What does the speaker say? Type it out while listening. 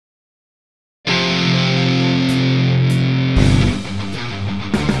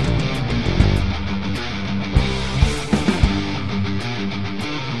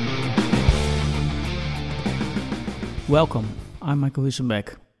Welcome, I'm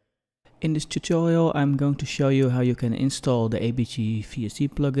Riesenbeck. In this tutorial I'm going to show you how you can install the ABG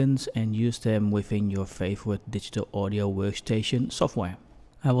VST plugins and use them within your favorite digital audio workstation software.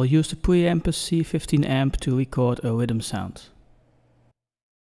 I will use the Preampus C15 amp to record a rhythm sound.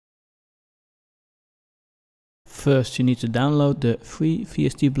 First you need to download the free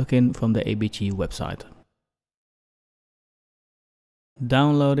VST plugin from the ABG website.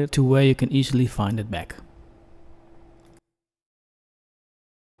 Download it to where you can easily find it back.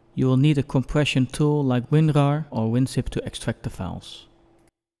 You will need a compression tool like WinRAR or WinZip to extract the files.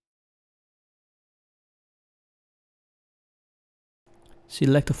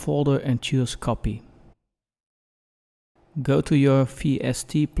 Select a folder and choose Copy. Go to your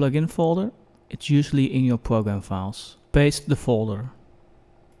VST plugin folder. It's usually in your program files. Paste the folder.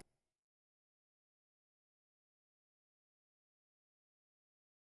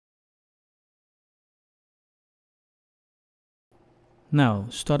 Now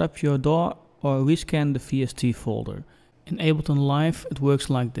start up your DAW or rescan the VST folder. In Ableton Live it works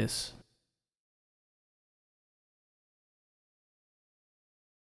like this.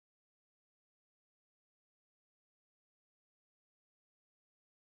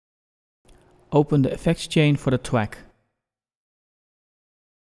 Open the effects chain for the track.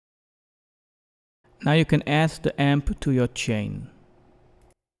 Now you can add the amp to your chain.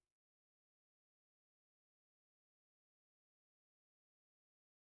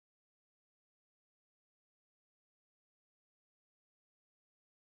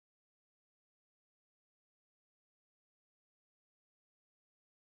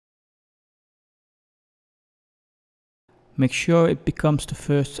 Make sure it becomes the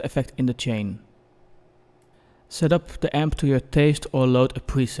first effect in the chain. Set up the amp to your taste or load a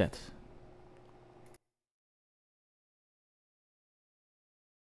preset.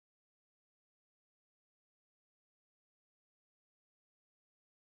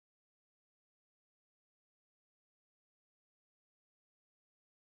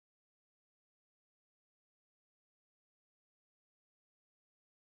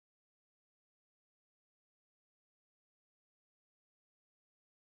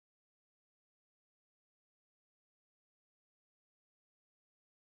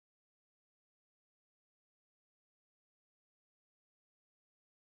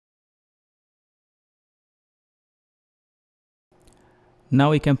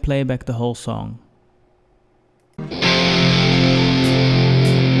 Now we can play back the whole song.